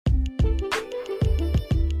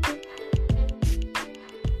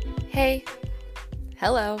Hey,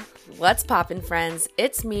 hello, what's poppin', friends?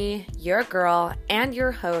 It's me, your girl, and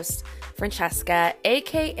your host, Francesca,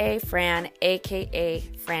 aka Fran, aka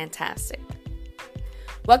Frantastic.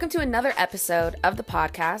 Welcome to another episode of the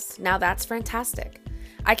podcast, Now That's Frantastic.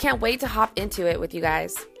 I can't wait to hop into it with you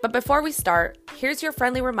guys. But before we start, here's your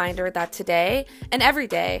friendly reminder that today and every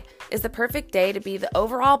day is the perfect day to be the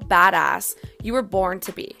overall badass you were born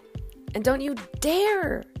to be. And don't you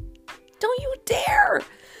dare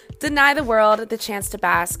deny the world the chance to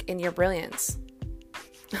bask in your brilliance.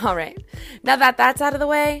 All right, now that that's out of the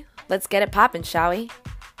way, let's get it poppin', shall we?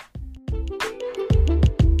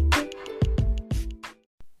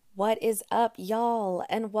 What is up, y'all?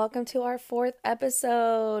 And welcome to our 4th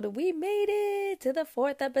episode. We made it to the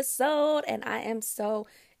 4th episode, and I am so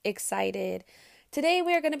excited. Today,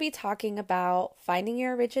 we are going to be talking about finding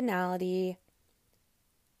your originality,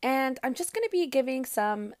 and I'm just going to be giving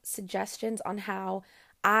some suggestions on how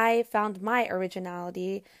I found my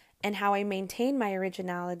originality and how I maintain my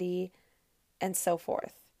originality and so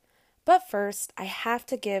forth. But first, I have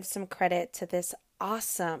to give some credit to this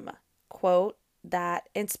awesome quote that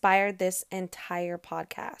inspired this entire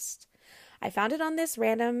podcast. I found it on this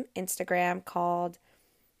random Instagram called,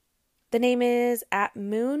 the name is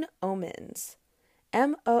 @MoonOmens,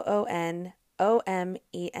 MoonOmens.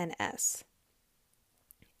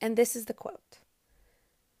 And this is the quote.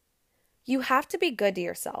 You have to be good to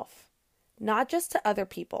yourself, not just to other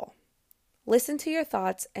people. Listen to your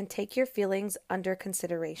thoughts and take your feelings under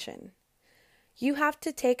consideration. You have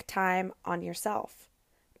to take time on yourself.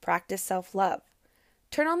 Practice self-love.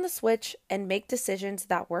 Turn on the switch and make decisions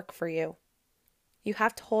that work for you. You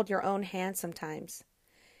have to hold your own hand sometimes.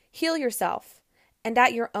 Heal yourself, and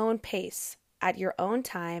at your own pace, at your own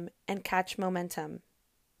time, and catch momentum.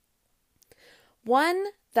 One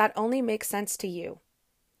that only makes sense to you.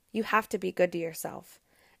 You have to be good to yourself.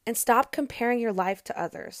 And stop comparing your life to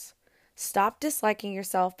others. Stop disliking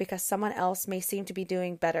yourself because someone else may seem to be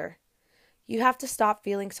doing better. You have to stop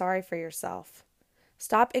feeling sorry for yourself.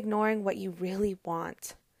 Stop ignoring what you really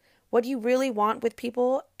want. What you really want with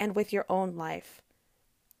people and with your own life.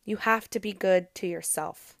 You have to be good to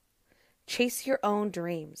yourself. Chase your own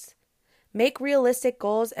dreams. Make realistic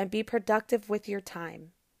goals and be productive with your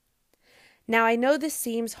time. Now, I know this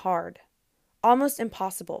seems hard, almost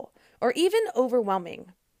impossible, or even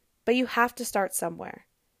overwhelming, but you have to start somewhere.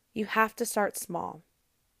 You have to start small.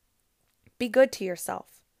 Be good to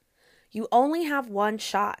yourself. You only have one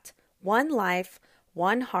shot, one life,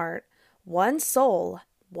 one heart, one soul,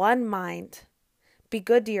 one mind. Be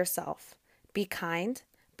good to yourself. Be kind,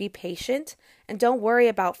 be patient, and don't worry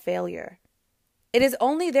about failure. It is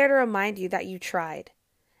only there to remind you that you tried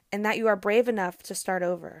and that you are brave enough to start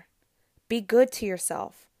over. Be good to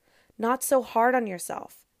yourself, not so hard on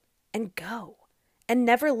yourself, and go, and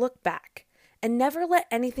never look back, and never let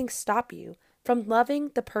anything stop you from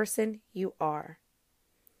loving the person you are.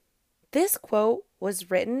 This quote was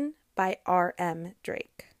written by R.M.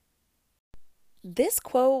 Drake. This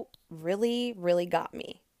quote really got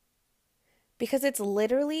me because it's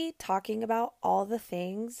literally talking about all the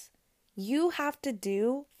things you have to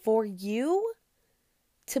do for you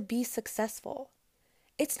to be successful.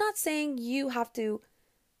 It's not saying you have to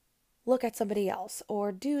look at somebody else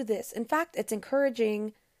or do this. In fact, it's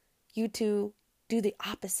encouraging you to do the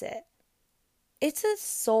opposite. It's a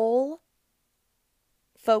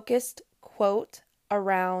soul-focused quote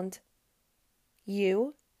around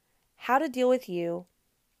you, how to deal with you,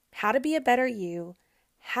 how to be a better you,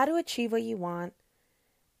 how to achieve what you want,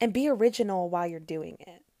 and be original while you're doing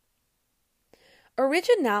it.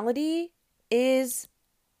 Originality is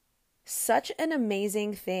such an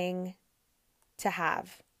amazing thing to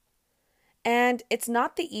have. And it's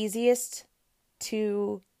not the easiest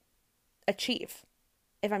to achieve,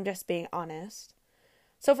 if I'm just being honest.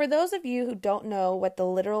 So for those of you who don't know what the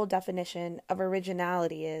literal definition of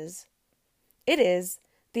originality is, it is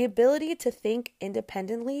the ability to think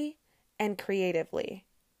independently and creatively.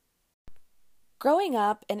 Growing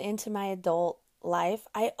up and into my adult life,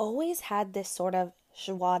 I always had this sort of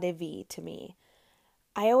joie de vivre to me.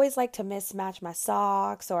 I always like to mismatch my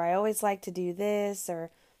socks, or I always like to do this, or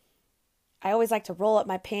I always like to roll up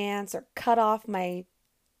my pants or cut off my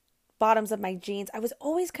bottoms of my jeans. I was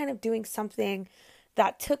always kind of doing something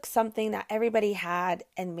that took something that everybody had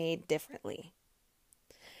and made differently.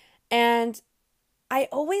 And I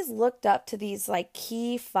always looked up to these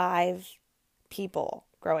key 5 people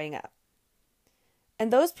growing up.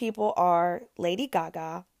 And those people are Lady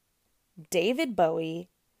Gaga, David Bowie,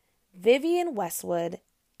 Vivienne Westwood,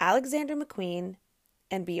 Alexander McQueen,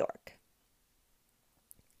 and Bjork.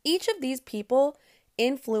 Each of these people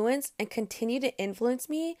influence and continue to influence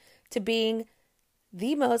me to being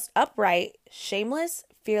the most upright, shameless,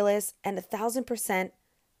 fearless, and 1,000%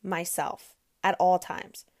 myself at all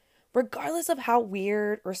times, regardless of how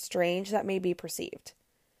weird or strange that may be perceived.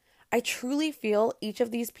 I truly feel each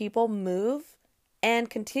of these people move and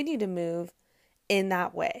continue to move in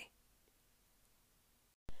that way.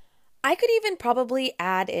 I could even probably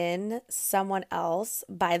add in someone else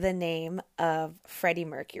by the name of Freddie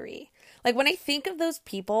Mercury. Like when I think of those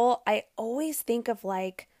people, I always think of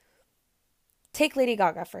like, take Lady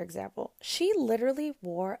Gaga, for example. She literally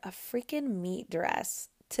wore a freaking meat dress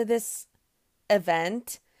to this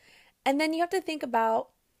event. And then you have to think about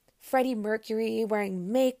Freddie Mercury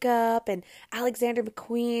wearing makeup and Alexander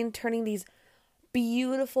McQueen turning these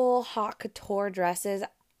beautiful haute couture dresses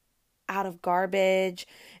out of garbage,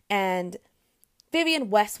 and Vivienne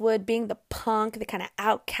Westwood being the punk, the kind of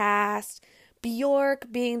outcast,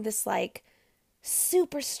 Bjork being this like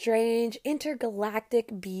super strange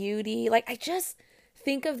intergalactic beauty. Like I just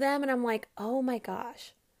think of them and I'm like, oh my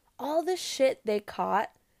gosh, all the shit they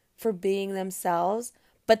caught for being themselves,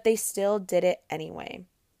 but they still did it anyway.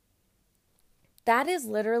 That is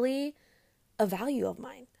literally a value of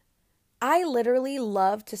mine. I literally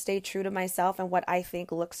love to stay true to myself and what I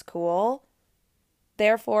think looks cool.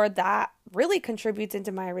 Therefore, that really contributes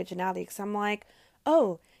into my originality because I'm like,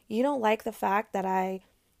 oh, you don't like the fact that I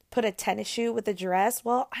put a tennis shoe with a dress?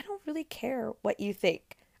 Well, I don't really care what you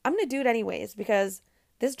think. I'm going to do it anyways because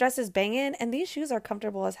this dress is banging and these shoes are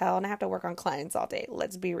comfortable as hell and I have to work on clients all day.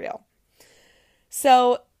 Let's be real.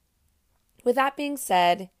 So, with that being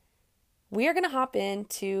said, we are going to hop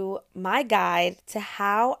into my guide to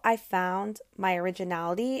how I found my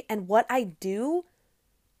originality and what I do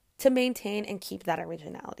to maintain and keep that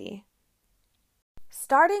originality.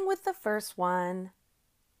 Starting with the first one,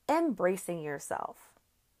 embracing yourself.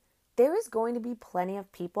 There is going to be plenty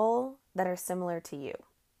of people that are similar to you.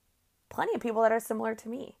 Plenty of people that are similar to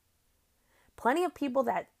me. Plenty of people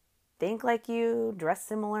that think like you, dress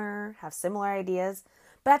similar, have similar ideas.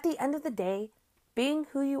 But at the end of the day, being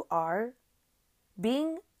who you are,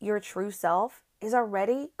 being your true self is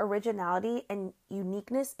already originality and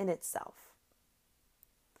uniqueness in itself.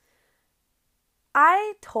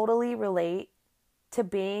 I totally relate to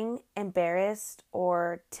being embarrassed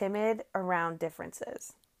or timid around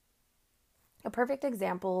differences. A perfect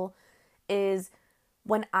example is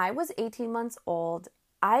when I was 18 months old,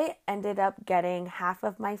 I ended up getting half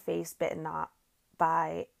of my face bitten off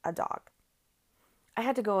by a dog. I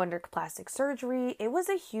had to go under plastic surgery. It was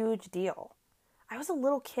a huge deal. I was a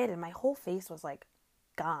little kid and my whole face was like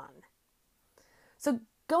gone. So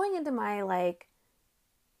going into my like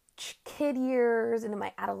kid years, into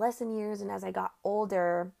my adolescent years, and as I got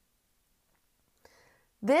older,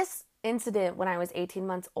 this incident when I was 18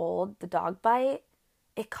 months old, the dog bite,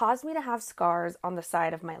 it caused me to have scars on the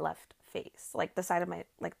side of my left face, like the side of my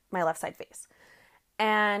left side face.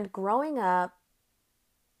 And growing up,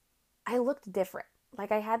 I looked different.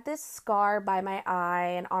 Like I had this scar by my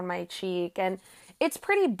eye and on my cheek, and it's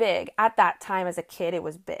pretty big. At that time as a kid, it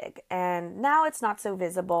was big. And now it's not so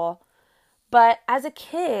visible. But as a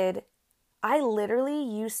kid, I literally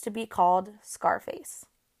used to be called Scarface.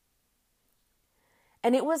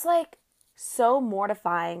 And it was like so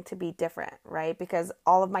mortifying to be different, right? Because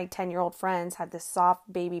all of my 10-year-old friends had this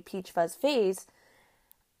soft baby peach fuzz face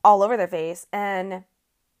all over their face. And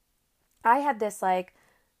I had this like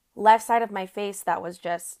left side of my face that was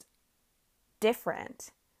just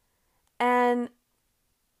different. And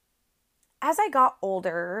as I got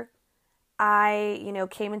older, I,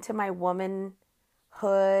 came into my womanhood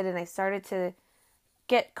and I started to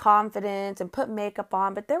get confident and put makeup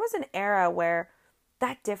on. But there was an era where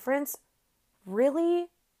that difference really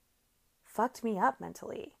fucked me up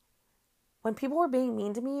mentally. When people were being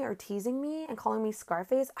mean to me or teasing me and calling me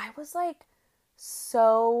Scarface, I was like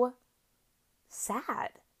so sad.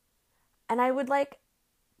 And I would like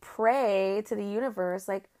pray to the universe,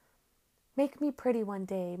 like, make me pretty one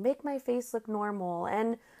day, make my face look normal.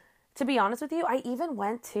 And to be honest with you, I even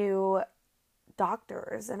went to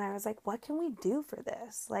doctors and I was like, what can we do for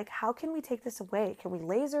this? Like, how can we take this away? Can we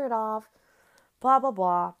laser it off? Blah, blah,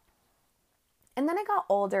 blah. And then I got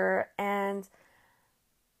older and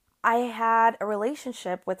I had a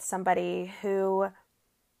relationship with somebody who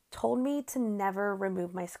told me to never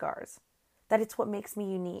remove my scars, that it's what makes me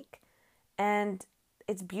unique and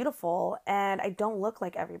it's beautiful and I don't look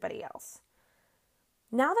like everybody else.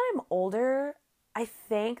 Now that I'm older, I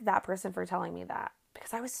thank that person for telling me that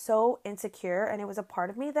because I was so insecure and it was a part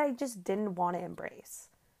of me that I just didn't want to embrace.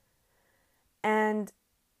 And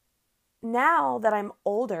now that I'm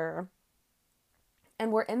older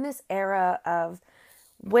and we're in this era of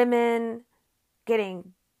women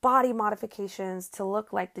getting body modifications to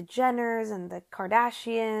look like the Jenners and the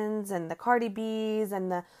Kardashians and the Cardi B's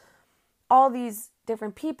and all these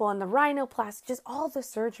different people and the rhinoplasty, just all the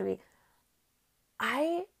surgery.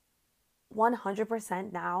 I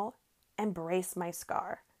 100% now embrace my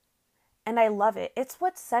scar. And I love it. It's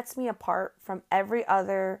what sets me apart from every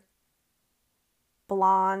other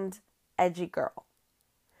blonde, edgy girl.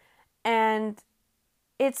 And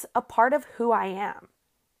it's a part of who I am.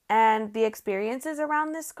 And the experiences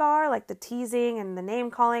around this scar, like the teasing and the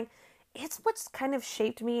name calling, it's what's kind of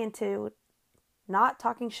shaped me into not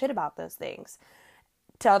talking shit about those things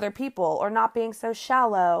to other people, or not being so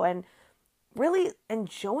shallow, and really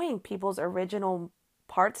enjoying people's original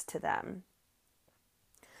parts to them.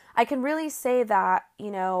 I can really say that,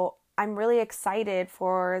 I'm really excited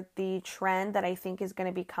for the trend that I think is going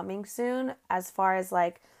to be coming soon, as far as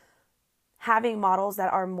like having models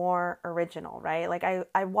that are more original, right? Like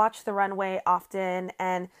I watch the runway often,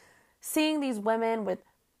 and seeing these women with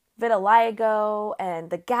vitiligo and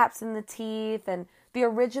the gaps in the teeth and the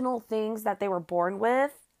original things that they were born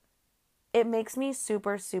with, it makes me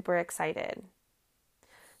super, super excited.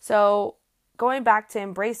 So going back to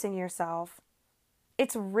embracing yourself,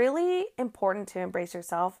 it's really important to embrace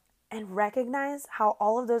yourself and recognize how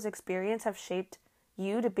all of those experiences have shaped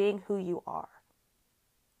you to being who you are.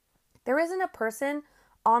 There isn't a person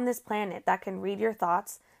on this planet that can read your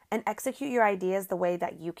thoughts and execute your ideas the way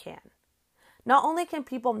that you can. Not only can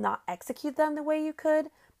people not execute them the way you could,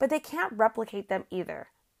 but they can't replicate them either,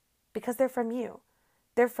 because they're from you.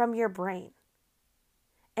 They're from your brain.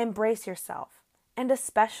 Embrace yourself, and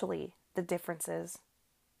especially the differences.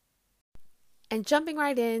 And jumping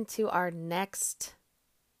right into our next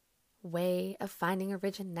way of finding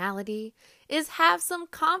originality is have some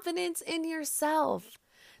confidence in yourself.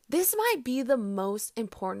 This might be the most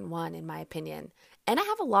important one in my opinion, and I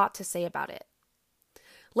have a lot to say about it.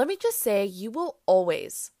 Let me just say, you will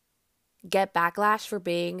always get backlash for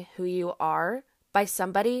being who you are by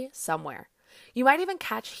somebody somewhere. You might even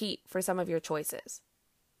catch heat for some of your choices.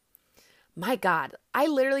 My God, I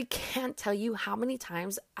literally can't tell you how many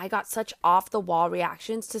times I got such off-the-wall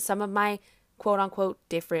reactions to some of my quote-unquote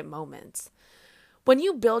different moments. When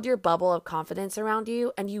you build your bubble of confidence around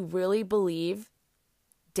you and you really believe,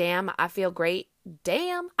 damn, I feel great,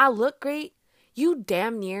 damn, I look great, you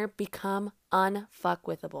damn near become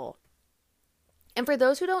unfuckwithable. And for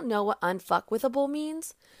those who don't know what unfuckwithable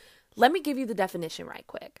means, let me give you the definition right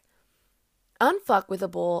quick.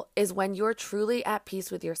 Unfuckwithable is when you're truly at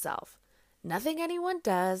peace with yourself. Nothing anyone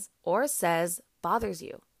does or says bothers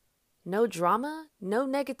you. No drama, no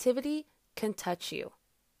negativity can touch you.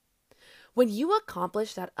 When you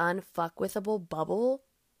accomplish that unfuckwithable bubble,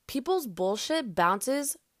 people's bullshit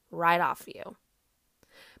bounces right off you.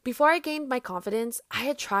 Before I gained my confidence, I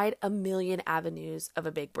had tried a million avenues of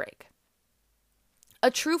a big break. A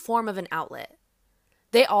true form of an outlet.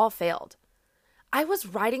 They all failed. I was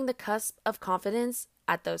riding the cusp of confidence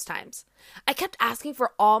at those times. I kept asking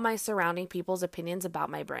for all my surrounding people's opinions about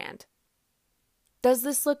my brand. Does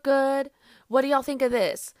this look good? What do y'all think of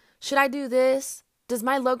this? Should I do this? Does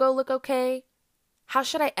my logo look okay? How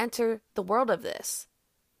should I enter the world of this?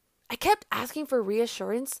 I kept asking for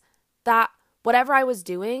reassurance that whatever I was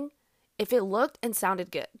doing, if it looked and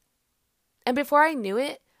sounded good. And before I knew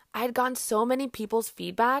it, I had gotten so many people's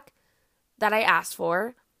feedback that I asked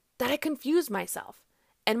for that I confused myself.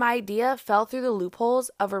 And my idea fell through the loopholes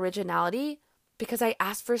of originality because I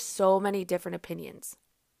asked for so many different opinions.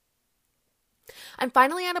 I'm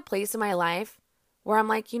finally at a place in my life where I'm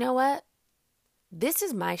like, you know what? This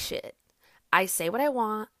is my shit. I say what I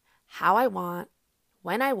want, how I want,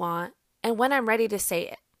 and when I'm ready to say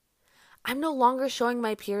it. I'm no longer showing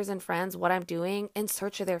my peers and friends what I'm doing in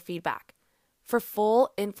search of their feedback for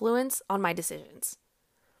full influence on my decisions.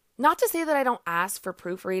 Not to say that I don't ask for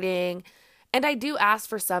proofreading, and I do ask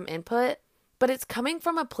for some input, but it's coming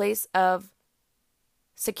from a place of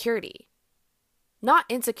security, not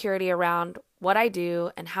insecurity around what I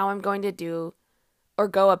do and how I'm going to do or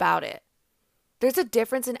go about it. There's a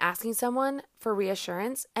difference in asking someone for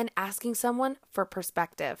reassurance and asking someone for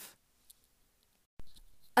perspective.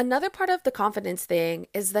 Another part of the confidence thing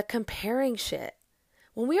is the comparing shit.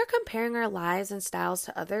 When we are comparing our lives and styles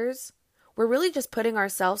to others, we're really just putting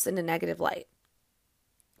ourselves in a negative light.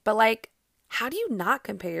 But how do you not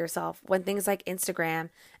compare yourself when things like Instagram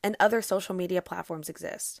and other social media platforms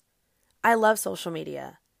exist? I love social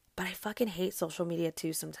media, but I fucking hate social media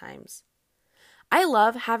too sometimes. I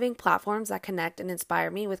love having platforms that connect and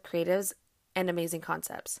inspire me with creatives and amazing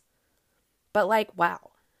concepts. But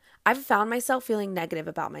wow, I've found myself feeling negative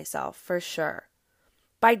about myself for sure.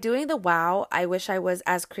 By doing the wow, I wish I was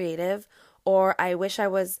as creative or I wish I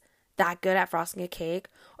was that good at frosting a cake,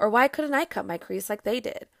 or why couldn't I cut my crease like they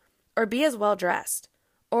did, or be as well dressed,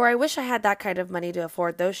 or I wish I had that kind of money to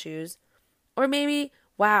afford those shoes, or maybe,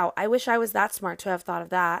 wow, I wish I was that smart to have thought of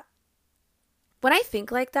that. When I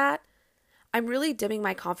think like that, I'm really dimming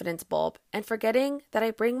my confidence bulb and forgetting that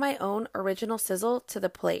I bring my own original sizzle to the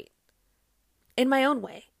plate. In my own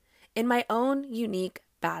way. In my own unique,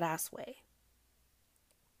 badass way.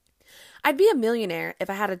 I'd be a millionaire if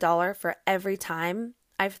I had $1 for every time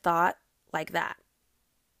I've thought like that.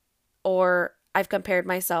 Or I've compared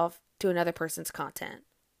myself to another person's content.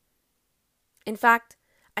 In fact,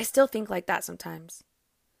 I still think like that sometimes.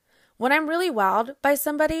 When I'm really wowed by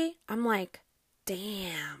somebody, I'm like,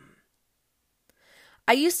 damn.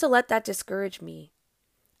 I used to let that discourage me.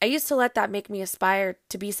 I used to let that make me aspire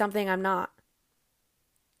to be something I'm not.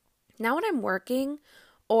 Now when I'm working,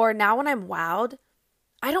 or now when I'm wowed,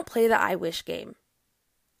 I don't play the I wish game.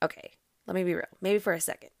 Okay, let me be real, maybe for a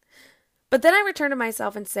second. But then I return to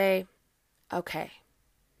myself and say, okay,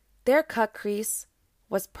 their cut crease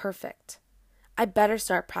was perfect. I better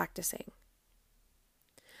start practicing.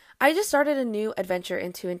 I just started a new adventure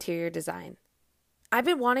into interior design. I've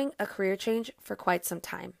been wanting a career change for quite some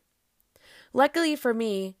time. Luckily for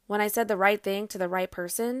me, when I said the right thing to the right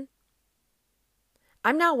person,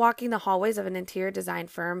 I'm now walking the hallways of an interior design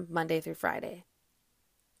firm Monday through Friday.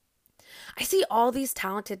 I see all these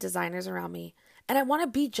talented designers around me, and I want to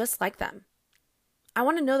be just like them. I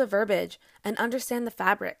want to know the verbiage and understand the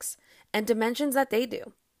fabrics and dimensions that they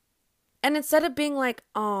do. And instead of being like,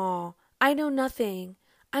 oh, I know nothing,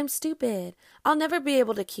 I'm stupid, I'll never be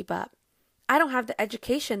able to keep up, I don't have the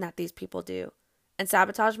education that these people do, and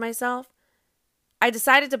sabotage myself, I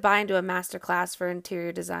decided to buy into a master class for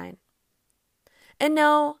interior design. And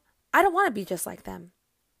no, I don't want to be just like them.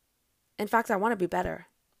 In fact, I want to be better.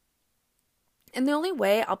 And the only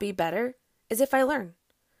way I'll be better is if I learn.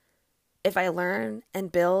 If I learn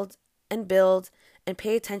and build and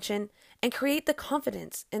pay attention and create the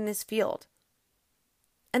confidence in this field.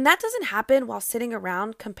 And that doesn't happen while sitting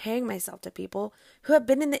around comparing myself to people who have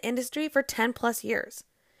been in the industry for 10 plus years.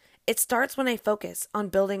 It starts when I focus on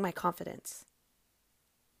building my confidence.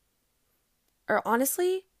 Or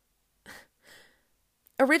honestly,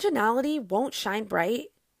 originality won't shine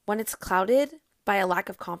bright when it's clouded by a lack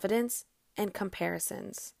of confidence and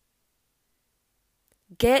comparisons.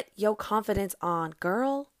 Get your confidence on,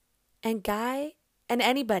 girl and guy and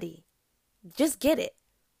anybody. Just get it.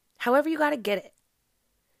 However you gotta get it.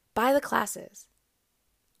 Buy the classes.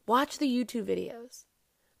 Watch the YouTube videos.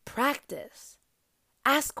 Practice.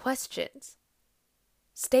 Ask questions.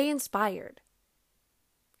 Stay inspired.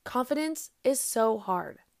 Confidence is so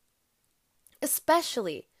hard.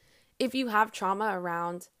 Especially if you have trauma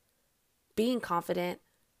around being confident,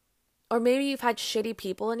 or maybe you've had shitty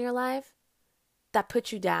people in your life that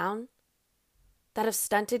put you down, that have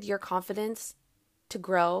stunted your confidence to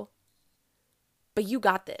grow. But you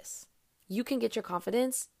got this. You can get your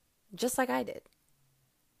confidence just like I did.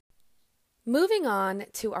 Moving on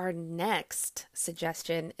to our next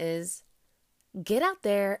suggestion is get out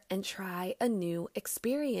there and try a new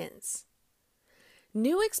experience.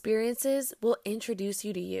 New experiences will introduce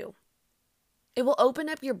you to you. It will open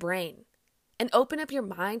up your brain and open up your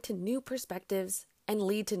mind to new perspectives and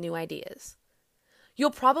lead to new ideas.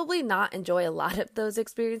 You'll probably not enjoy a lot of those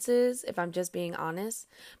experiences, if I'm just being honest,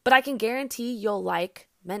 but I can guarantee you'll like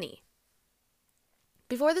many.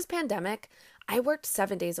 Before this pandemic, I worked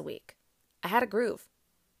 7 days a week. I had a groove.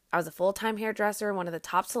 I was a full-time hairdresser in one of the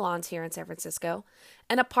top salons here in San Francisco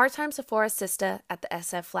and a part-time Sephora assista at the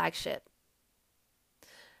SF flagship.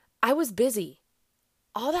 I was busy.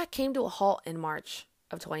 All that came to a halt in March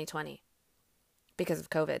of 2020 because of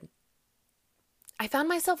COVID. I found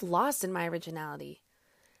myself lost in my originality.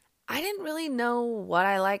 I didn't really know what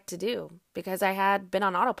I liked to do because I had been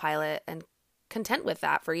on autopilot and content with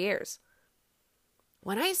that for years.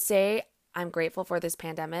 When I say I'm grateful for this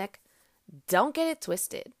pandemic, don't get it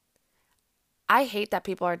twisted. I hate that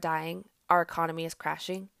people are dying, our economy is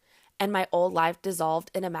crashing, and my old life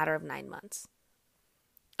dissolved in a matter of 9 months.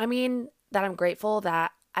 I mean that I'm grateful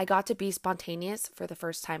that I got to be spontaneous for the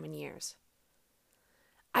first time in years.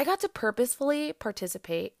 I got to purposefully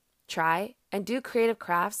participate, try, and do creative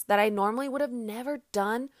crafts that I normally would have never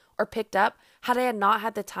done or picked up had I not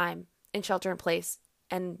had the time in shelter in place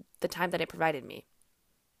and the time that it provided me.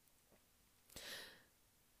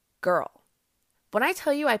 Girl, when I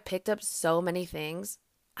tell you I picked up so many things,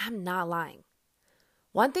 I'm not lying.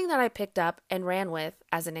 One thing that I picked up and ran with,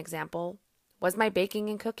 as an example, was my baking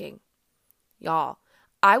and cooking. Y'all,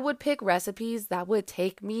 I would pick recipes that would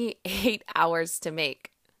take me 8 hours to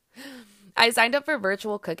make. I signed up for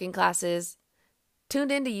virtual cooking classes,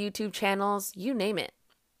 tuned into YouTube channels, you name it.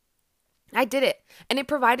 I did it, and it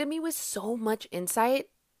provided me with so much insight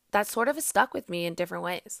that sort of has stuck with me in different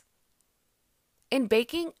ways. In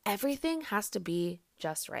baking, everything has to be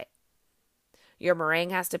just right. Your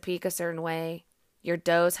meringue has to peak a certain way. Your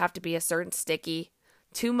doughs have to be a certain sticky.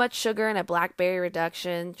 Too much sugar in a blackberry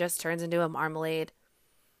reduction just turns into a marmalade.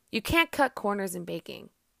 You can't cut corners in baking.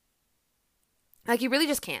 Like, you really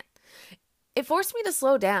just can't. It forced me to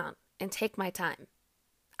slow down and take my time.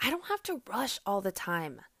 I don't have to rush all the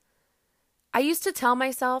time. I used to tell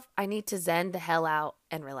myself I need to zen the hell out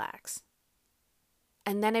and relax.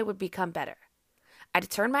 And then it would become better. I'd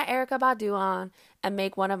turn my Erykah Badu on and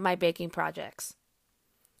make one of my baking projects.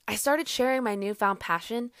 I started sharing my newfound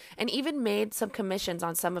passion and even made some commissions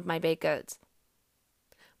on some of my baked goods.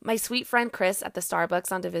 My sweet friend Chris at the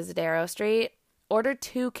Starbucks on Divisadero Street ordered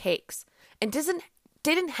 2 cakes and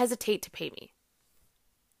didn't hesitate to pay me.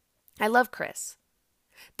 I love Chris.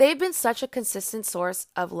 They've been such a consistent source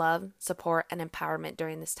of love, support, and empowerment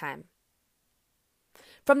during this time.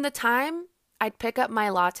 From the time I'd pick up my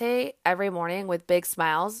latte every morning with big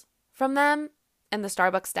smiles from them and the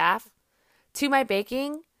Starbucks staff, to my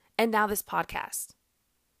baking, and now this podcast.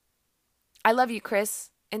 I love you,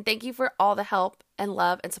 Chris, and thank you for all the help and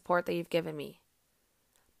love and support that you've given me.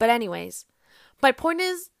 But anyways, my point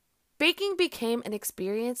is, baking became an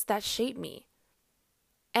experience that shaped me.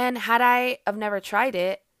 And had I have never tried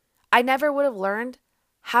it, I never would have learned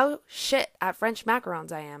how shit at French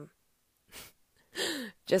macarons I am.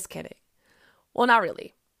 Just kidding. Well, not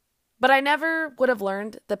really. But I never would have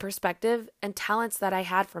learned the perspective and talents that I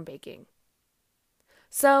had from baking.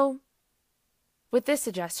 So, with this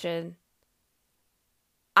suggestion,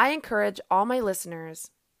 I encourage all my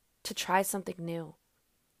listeners to try something new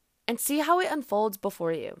and see how it unfolds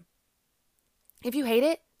before you. If you hate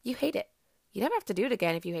it, you hate it. You never have to do it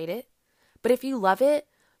again if you hate it. But if you love it,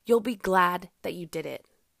 you'll be glad that you did it.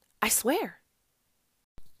 I swear.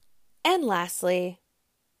 And lastly,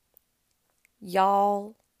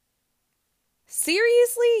 y'all,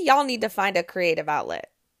 seriously, y'all need to find a creative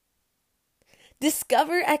outlet.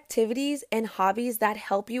 Discover activities and hobbies that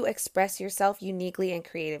help you express yourself uniquely and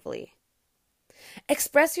creatively.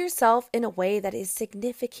 Express yourself in a way that is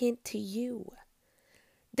significant to you.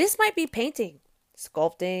 This might be painting,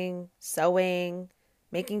 sculpting, sewing,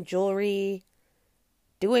 making jewelry,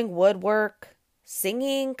 doing woodwork,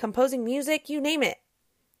 singing, composing music, you name it.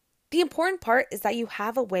 The important part is that you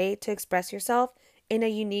have a way to express yourself in a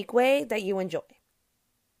unique way that you enjoy.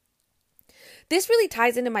 This really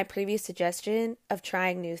ties into my previous suggestion of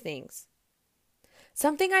trying new things.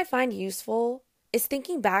 Something I find useful is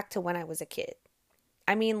thinking back to when I was a kid.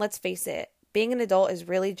 I mean, let's face it, being an adult is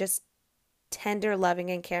really just tender, loving,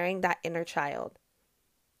 and caring that inner child.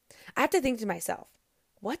 I have to think to myself,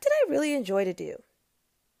 what did I really enjoy to do?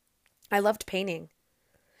 I loved painting.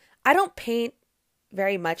 I don't paint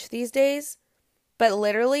very much these days, but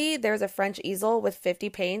literally there's a French easel with 50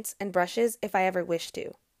 paints and brushes if I ever wish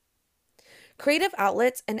to. Creative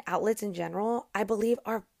outlets and outlets in general, I believe,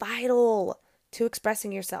 are vital to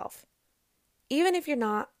expressing yourself. Even if you're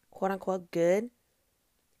not, quote unquote, good,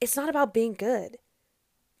 it's not about being good.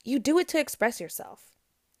 You do it to express yourself.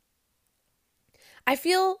 I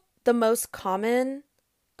feel the most common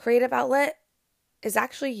creative outlet is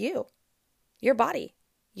actually you, your body,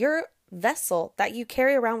 your vessel that you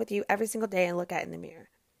carry around with you every single day and look at in the mirror.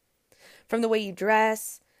 From the way you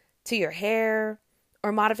dress, to your hair,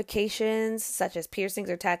 or modifications such as piercings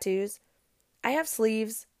or tattoos. I have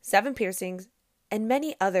sleeves, 7 piercings, and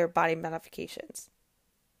many other body modifications.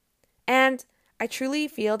 And I truly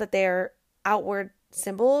feel that they are outward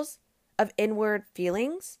symbols of inward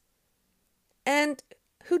feelings. And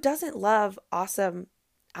who doesn't love awesome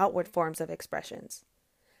outward forms of expressions?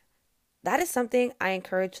 That is something I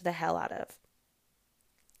encourage the hell out of.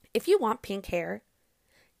 If you want pink hair,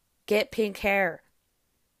 get pink hair.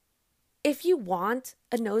 If you want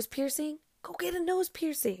a nose piercing, go get a nose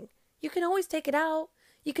piercing. You can always take it out.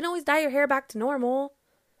 You can always dye your hair back to normal.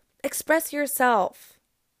 Express yourself.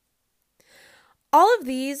 All of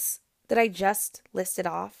these that I just listed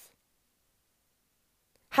off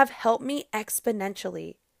have helped me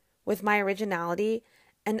exponentially with my originality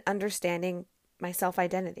and understanding my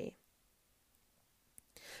self-identity.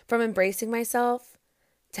 From embracing myself,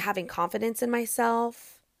 to having confidence in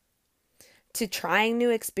myself, to trying new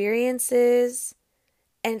experiences,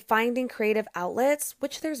 and finding creative outlets,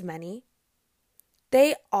 which there's many,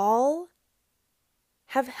 they all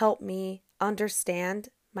have helped me understand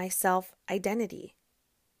my self-identity.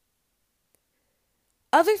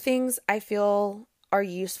 Other things I feel are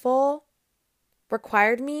useful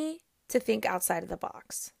required me to think outside of the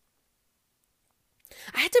box.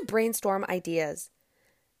 I had to brainstorm ideas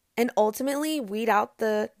and ultimately weed out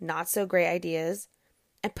the not so great ideas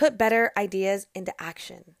and put better ideas into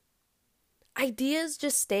action. Ideas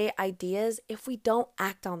just stay ideas if we don't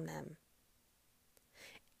act on them.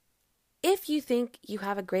 If you think you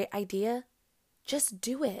have a great idea, just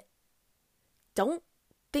do it. Don't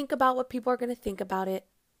think about what people are going to think about it,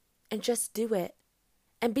 and just do it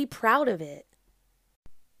and be proud of it.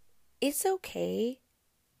 It's okay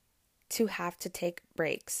to have to take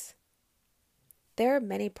breaks. There are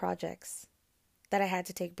many projects that I had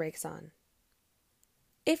to take breaks on.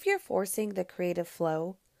 If you're forcing the creative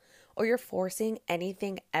flow or you're forcing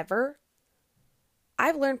anything ever,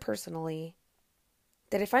 I've learned personally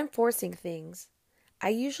that if I'm forcing things, I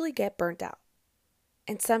usually get burnt out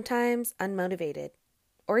and sometimes unmotivated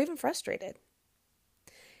or even frustrated.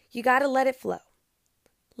 You gotta let it flow.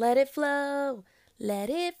 Let it flow. Let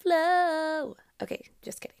it flow. Okay,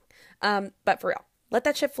 just kidding. But for real, let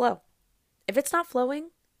that shit flow. If it's not flowing,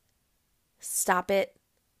 stop it,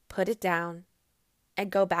 put it down, and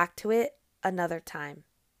go back to it another time.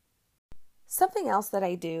 Something else that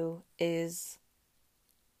I do is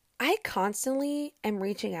I constantly am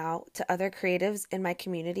reaching out to other creatives in my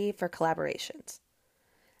community for collaborations.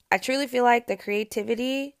 I truly feel like the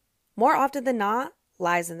creativity, more often than not,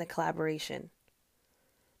 lies in the collaboration.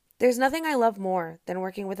 There's nothing I love more than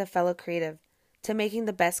working with a fellow creative to making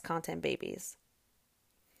the best content babies.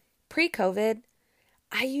 Pre-COVID,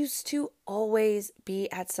 I used to always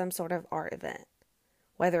be at some sort of art event,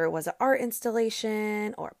 whether it was an art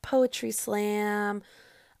installation or a poetry slam.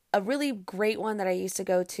 A really great one that I used to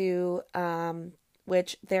go to,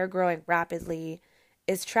 which they're growing rapidly,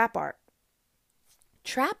 is trap art.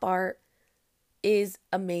 Trap art is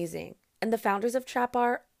amazing. And the founders of trap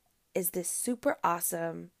art is this super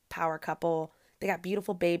awesome power couple. They got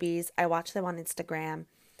beautiful babies. I watch them on Instagram.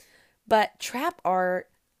 But trap art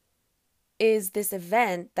is this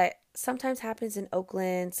event that sometimes happens in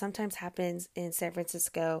Oakland, sometimes happens in San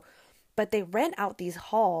Francisco, but they rent out these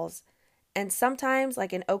halls. And sometimes,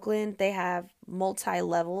 like in Oakland, they have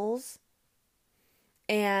multi-levels.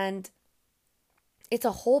 And it's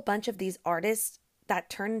a whole bunch of these artists that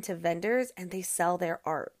turn into vendors and they sell their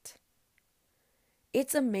art.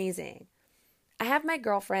 It's amazing. I have my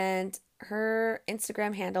girlfriend. Her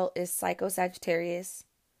Instagram handle is Psycho Sagittarius.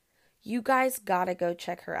 You guys gotta go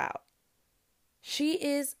check her out. She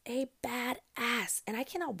is a badass. And I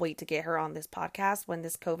cannot wait to get her on this podcast when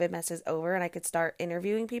this COVID mess is over and I could start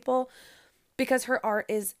interviewing people because her art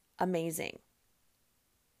is amazing.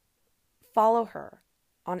 Follow her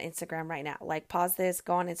on Instagram right now. Like, pause this,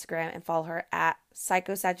 go on Instagram and follow her at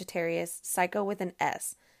Psycho Sagittarius, Psycho with an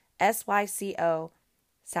S, SYCO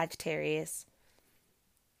Sagittarius.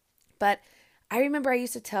 But I remember I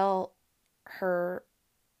used to tell her,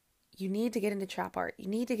 you need to get into trap art. You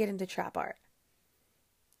need to get into trap art.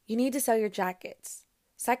 You need to sell your jackets.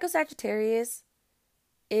 Psycho Sagittarius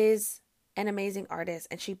is an amazing artist,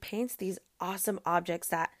 and she paints these awesome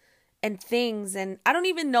objects and things, and I don't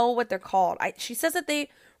even know what they're called. She says that they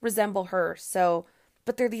resemble her,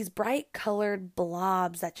 but they're these bright colored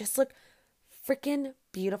blobs that just look freaking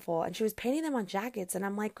beautiful. And she was painting them on jackets, and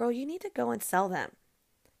I'm like, girl, you need to go and sell them.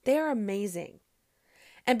 They are amazing.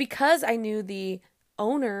 And because I knew the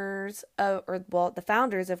the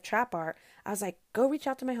founders of Trap Art, I was like, go reach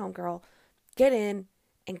out to my homegirl, get in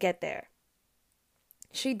and get there.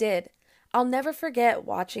 She did. I'll never forget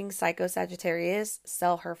watching Psycho Sagittarius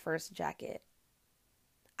sell her first jacket.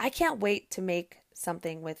 I can't wait to make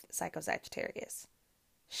something with Psycho Sagittarius.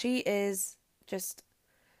 She is just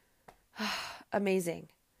amazing.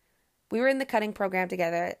 We were in the cutting program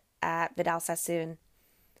together at Vidal Sassoon,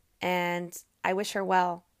 and I wish her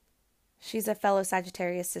well. She's a fellow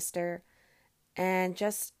Sagittarius sister and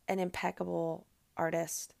just an impeccable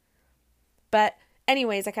artist. But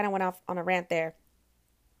anyways, I kind of went off on a rant there.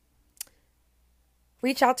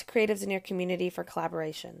 Reach out to creatives in your community for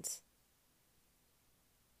collaborations.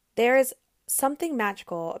 There is something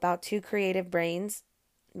magical about two creative brains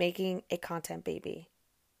making a content baby.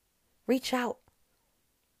 Reach out.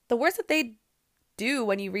 The worst that they do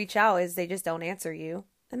when you reach out is they just don't answer you,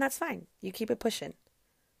 and that's fine. You keep it pushing.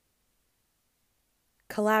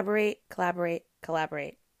 Collaborate, collaborate,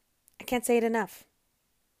 collaborate. I can't say it enough.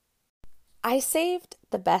 I saved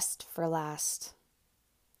the best for last.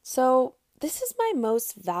 So this is my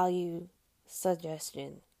most valued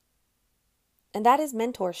suggestion, and that is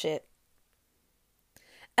mentorship.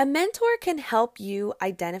 A mentor can help you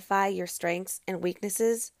identify your strengths and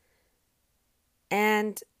weaknesses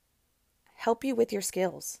and help you with your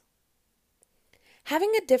skills.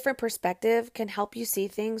 Having a different perspective can help you see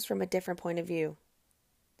things from a different point of view.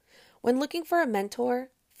 When looking for a mentor,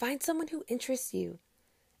 find someone who interests you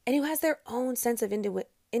and who has their own sense of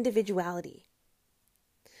individuality.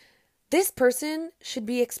 This person should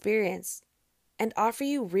be experienced and offer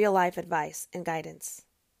you real life advice and guidance.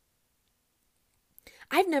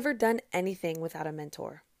 I've never done anything without a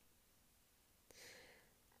mentor.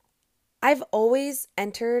 I've always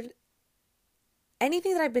entered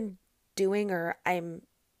anything that I've been doing or I'm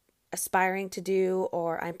aspiring to do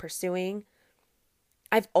or I'm pursuing.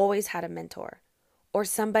 I've always had a mentor or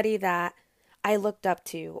somebody that I looked up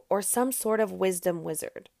to or some sort of wisdom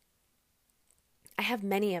wizard. I have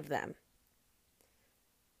many of them.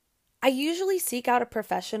 I usually seek out a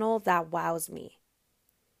professional that wows me.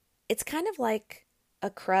 It's kind of like a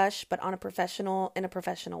crush, but in a professional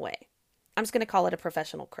way. I'm just going to call it a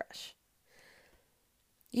professional crush.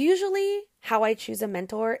 Usually, how I choose a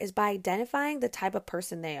mentor is by identifying the type of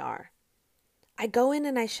person they are. I go in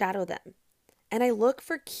and I shadow them, and I look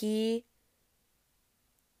for key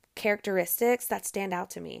characteristics that stand out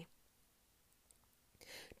to me.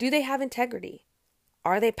 Do they have integrity?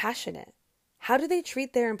 Are they passionate? How do they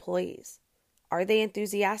treat their employees? Are they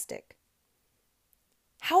enthusiastic?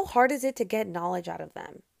 How hard is it to get knowledge out of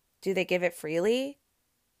them? Do they give it freely?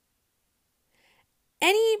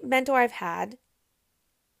 Any mentor I've had,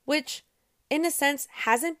 which in a sense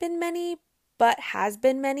hasn't been many, but has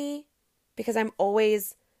been many, because I'm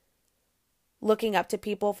always looking up to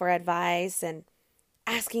people for advice and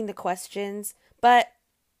asking the questions. But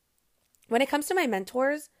when it comes to my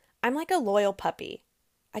mentors, I'm like a loyal puppy.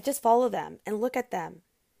 I just follow them and look at them.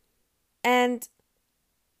 And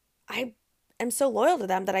I am so loyal to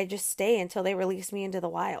them that I just stay until they release me into the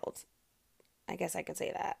wild. I guess I could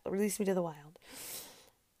say that. Release me to the wild.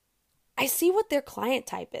 I see what their client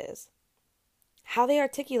type is, how they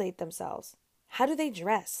articulate themselves, how do they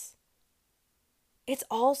dress. It's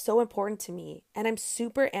all so important to me, and I'm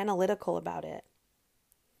super analytical about it.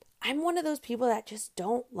 I'm one of those people that just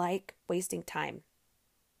don't like wasting time.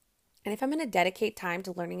 And if I'm going to dedicate time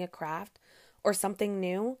to learning a craft or something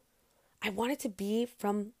new, I want it to be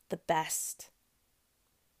from the best.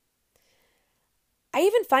 I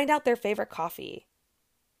even find out their favorite coffee.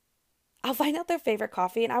 I'll find out their favorite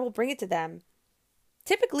coffee and I will bring it to them,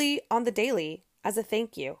 typically on the daily, as a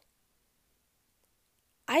thank you.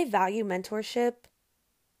 I value mentorship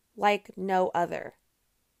like no other.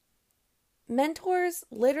 Mentors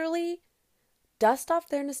literally dust off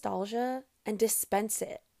their nostalgia and dispense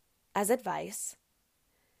it as advice,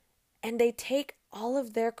 and they take all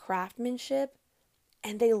of their craftsmanship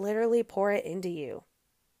and they literally pour it into you.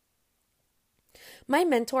 My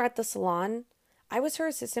mentor at the salon, I was her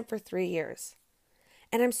assistant for 3 years,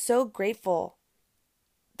 and I'm so grateful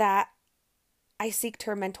that I seeked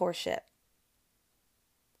her mentorship.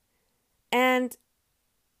 And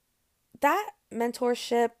that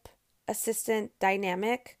mentorship assistant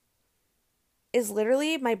dynamic is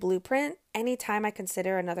literally my blueprint anytime I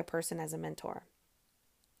consider another person as a mentor.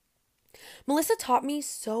 Melissa taught me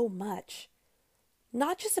so much,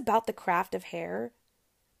 not just about the craft of hair,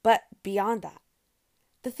 but beyond that.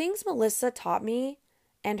 The things Melissa taught me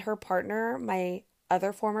and her partner, my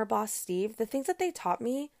other former boss, Steve, the things that they taught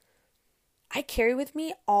me, I carry with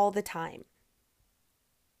me all the time.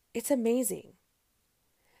 It's amazing.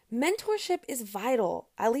 Mentorship is vital,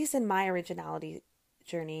 at least in my originality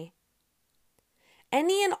journey.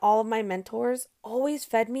 Any and all of my mentors always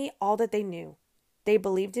fed me all that they knew. They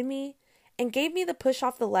believed in me and gave me the push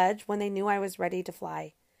off the ledge when they knew I was ready to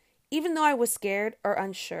fly, even though I was scared or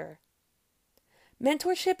unsure.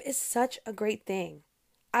 Mentorship is such a great thing.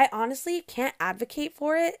 I honestly can't advocate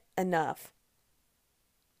for it enough.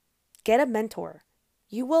 Get a mentor.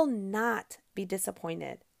 You will not be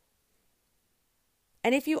disappointed.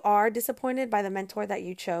 And if you are disappointed by the mentor that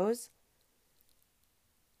you chose,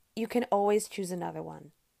 you can always choose another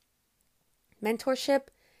one. Mentorship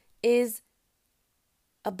is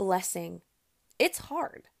a blessing. It's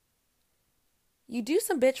hard. You do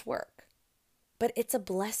some bitch work, but it's a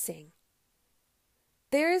blessing.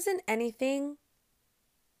 There isn't anything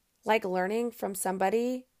like learning from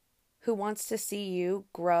somebody who wants to see you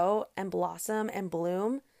grow and blossom and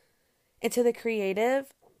bloom into the creative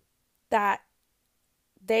that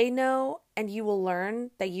they know and you will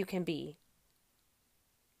learn that you can be.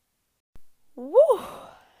 Woo!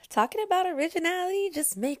 Talking about originality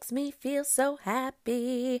just makes me feel so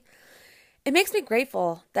happy. It makes me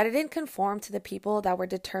grateful that I didn't conform to the people that were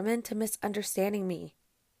determined to misunderstanding me,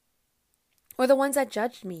 or the ones that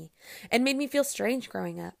judged me and made me feel strange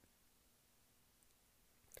growing up.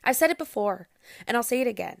 I've said it before, and I'll say it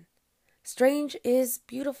again. Strange is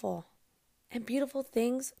beautiful, and beautiful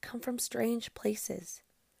things come from strange places.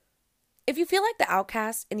 If you feel like the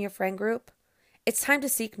outcast in your friend group, it's time to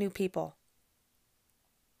seek new people.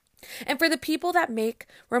 And for the people that make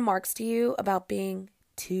remarks to you about being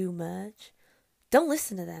too much, don't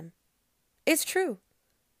listen to them. It's true.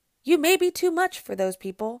 You may be too much for those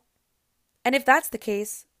people. And if that's the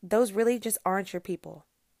case, those really just aren't your people.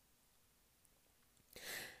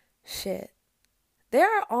 Shit. There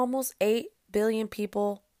are almost 8 billion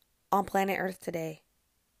people on planet Earth today.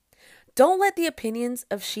 Don't let the opinions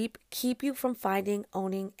of sheep keep you from finding,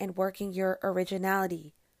 owning, and working your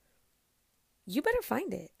originality. You better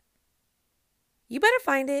find it. You better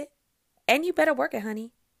find it. And you better work it,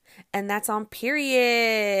 honey. And that's on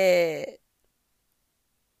period.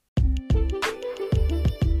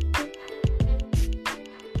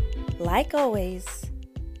 Like always,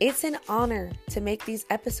 it's an honor to make these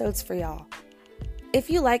episodes for y'all. If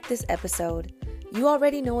you like this episode, you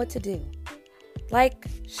already know what to do. Like,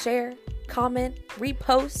 share, comment,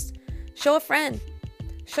 repost, show a friend,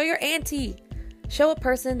 show your auntie, show a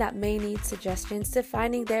person that may need suggestions to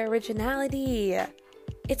finding their originality.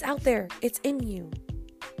 It's out there. It's in you.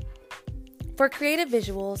 For creative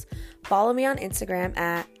visuals, follow me on Instagram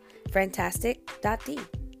at fantastic.d.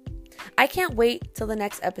 I can't wait till the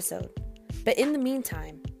next episode. But in the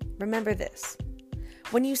meantime, remember this.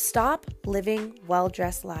 When you stop living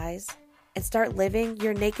well-dressed lies and start living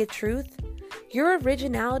your naked truth, your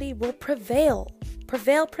originality will prevail.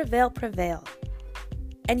 Prevail, prevail, prevail.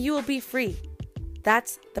 And you will be free.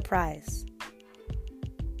 That's the prize.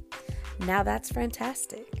 Now that's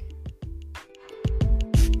fantastic.